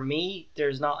 For me,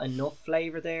 there's not enough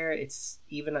flavour there. It's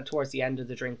even towards the end of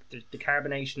the drink, the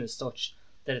carbonation is such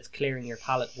that it's clearing your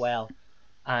palate well,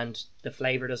 and the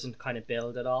flavour doesn't kind of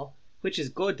build at all, which is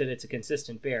good that it's a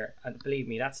consistent beer, and believe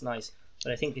me, that's nice.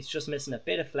 But I think it's just missing a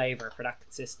bit of flavour for that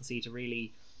consistency to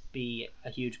really be a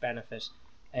huge benefit.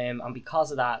 And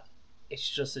because of that, it's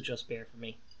just a just beer for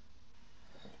me.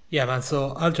 Yeah, man,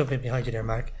 so I'll jump in behind you there,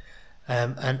 Mark.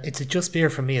 And it's a just beer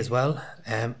for me as well.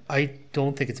 I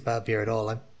don't think it's a bad beer at all.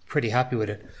 I'm pretty happy with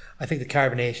it. I think the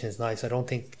carbonation is nice. I don't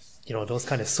think, you know, those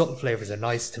kind of subtle flavours are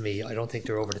nice to me. I don't think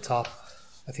they're over the top.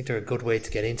 I think they're a good way to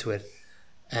get into it.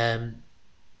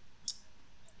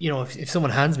 You know, if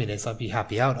someone hands me this, I'd be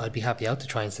happy out. I'd be happy out to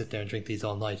try and sit there and drink these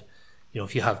all night. You know,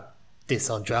 if you have this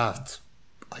on draft,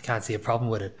 I can't see a problem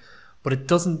with it. But it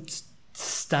doesn't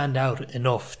stand out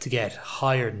enough to get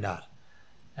higher than that.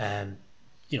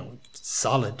 You know, it's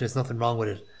solid. There's nothing wrong with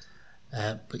it.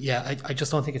 But yeah, I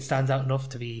just don't think it stands out enough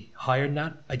to be higher than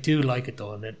that. I do like it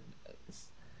though, and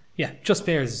yeah, just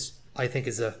beers, I think,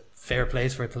 is a fair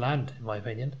place for it to land, in my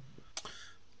opinion.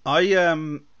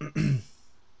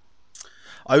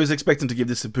 I was expecting to give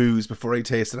this a booze before I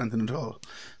tasted anything at all.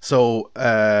 So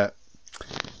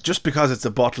just because it's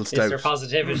a bottled stout, is there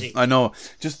positivity? I know,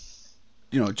 just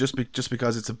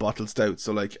because it's a bottled stout.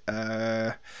 So like,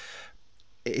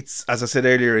 it's, as I said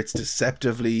earlier, it's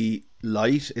deceptively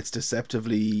light. It's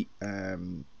deceptively,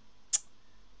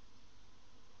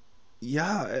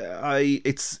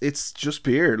 it's just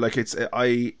beer. Like, it's,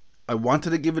 I wanted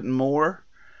to give it more,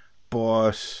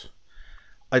 but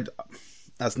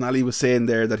as Nally was saying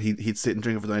there, that he'd sit and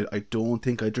drink it for the night. I don't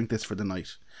think I'd drink this for the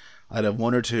night. I'd have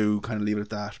one or two, kind of leave it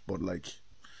at that. But like,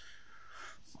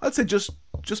 I'd say just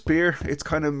beer. It's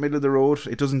kind of middle of the road.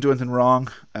 It doesn't do anything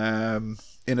wrong.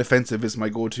 Inoffensive is my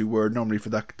go-to word normally for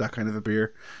that kind of a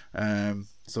beer.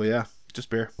 So yeah,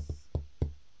 just beer.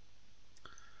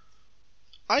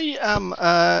 I am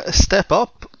a step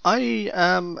up.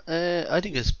 I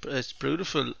think it's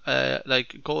beautiful.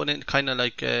 Like going in, kind of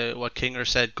like what Kinger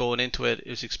said, going into it, he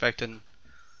was expecting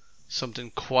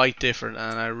something quite different,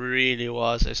 and I really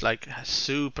was. It's like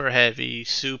super heavy,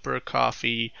 super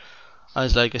coffee. I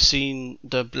was like, I seen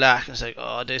the black, and I was like,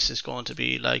 oh, this is going to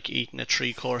be like eating a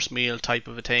 3-course meal type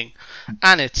of a thing.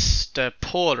 And it's the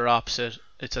polar opposite.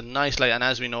 It's a nice light, and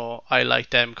as we know, I like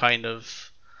them kind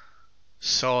of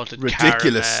salted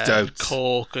ridiculous caramel, stouts,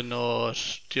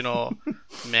 coconut, you know,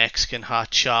 Mexican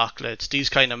hot chocolates, these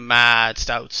kind of mad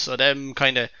stouts. So them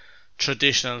kind of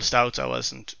traditional stouts I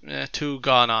wasn't too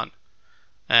gone on.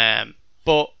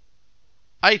 But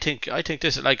I think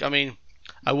this, like, I mean,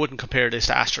 I wouldn't compare this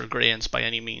to Astral Grains by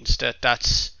any means.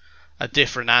 That's a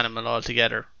different animal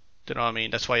altogether. You know what I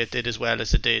mean? That's why it did as well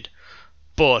as it did.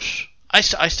 But I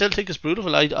still think it's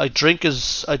beautiful. I drink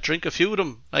a few of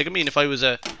them. Like, I mean, if I was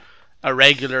a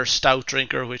regular stout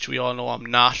drinker, which we all know I'm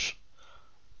not,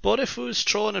 but if it was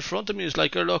thrown in front of me, it was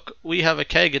like, oh look, we have a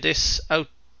keg of this out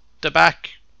the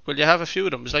back. Will you have a few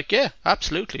of them? It's like, yeah,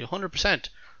 absolutely, 100%,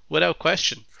 without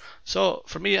question. So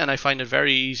for me, and I find it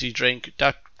very easy drink,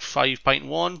 that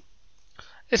 5.1,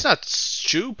 it's not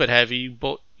stupid heavy,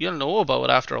 but you'll know about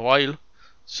it after a while.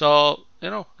 So,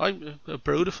 you know, a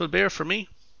beautiful beer for me.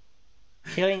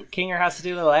 Kinger has to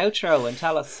do a little outro and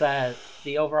tell us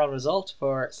the overall result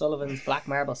for Sullivan's Black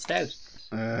Marble Stout.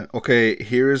 Okay,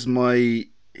 here's my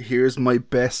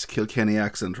best Kilkenny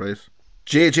accent, right?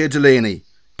 JJ Delaney,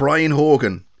 Brian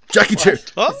Hogan, Jackie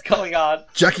What's going on?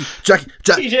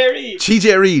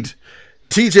 TJ Reid,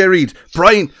 TJ Reid,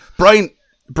 Brian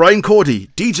Cody,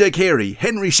 DJ Carey,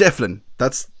 Henry Shefflin.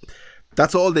 That's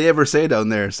all they ever say down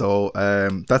there. So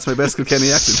that's my best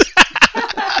Kilkenny accent.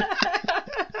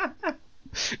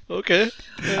 Okay.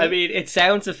 I mean, it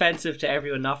sounds offensive to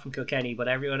everyone not from Kilkenny, but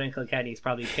everyone in Kilkenny is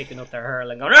probably picking up their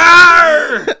hurl and going,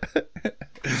 "Arr!"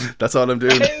 That's all I'm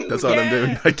doing. That's all I'm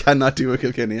doing. I cannot do a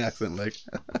Kilkenny accent, like.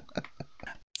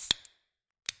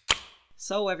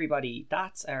 So everybody,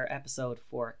 that's our episode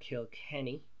for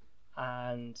Kilkenny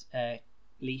and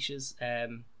Leashes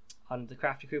on the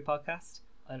Crafty Crew podcast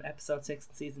on episode 6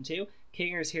 in season 2.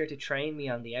 Kinger's here to train me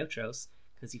on the outros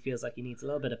because he feels like he needs a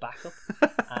little bit of backup.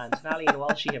 And Nally and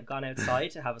Walshy have gone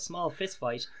outside to have a small fist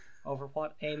fight over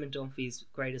what Eamon Dunphy's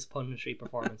greatest punditry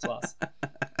performance was.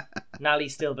 Nally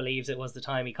still believes it was the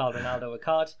time he called Ronaldo a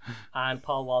cod, and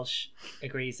Paul Walsh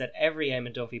agrees that every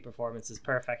Eamon Dunphy performance is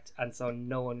perfect, and so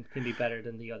no one can be better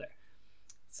than the other.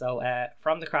 So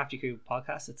from the Crafty Crew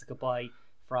podcast, it's a goodbye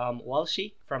from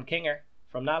Walshy, from Kinger,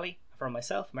 from Nally, from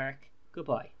myself, Mark.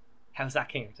 Goodbye. How's that,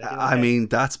 Kinger? Did I do okay? I mean,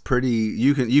 that's pretty.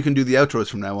 You can do the outros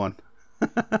from now on. Well,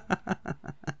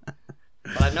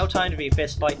 I've no time to be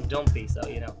fist fighting Dumpy, so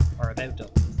or about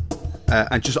Dumpy.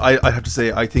 And just, I have to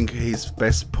say, I think his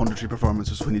best punditry performance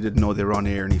was when he didn't know they were on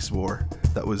air and he swore.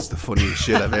 That was the funniest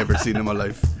shit I've ever seen in my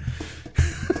life.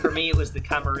 For me, it was the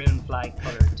Cameroon flag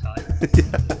coloured tie.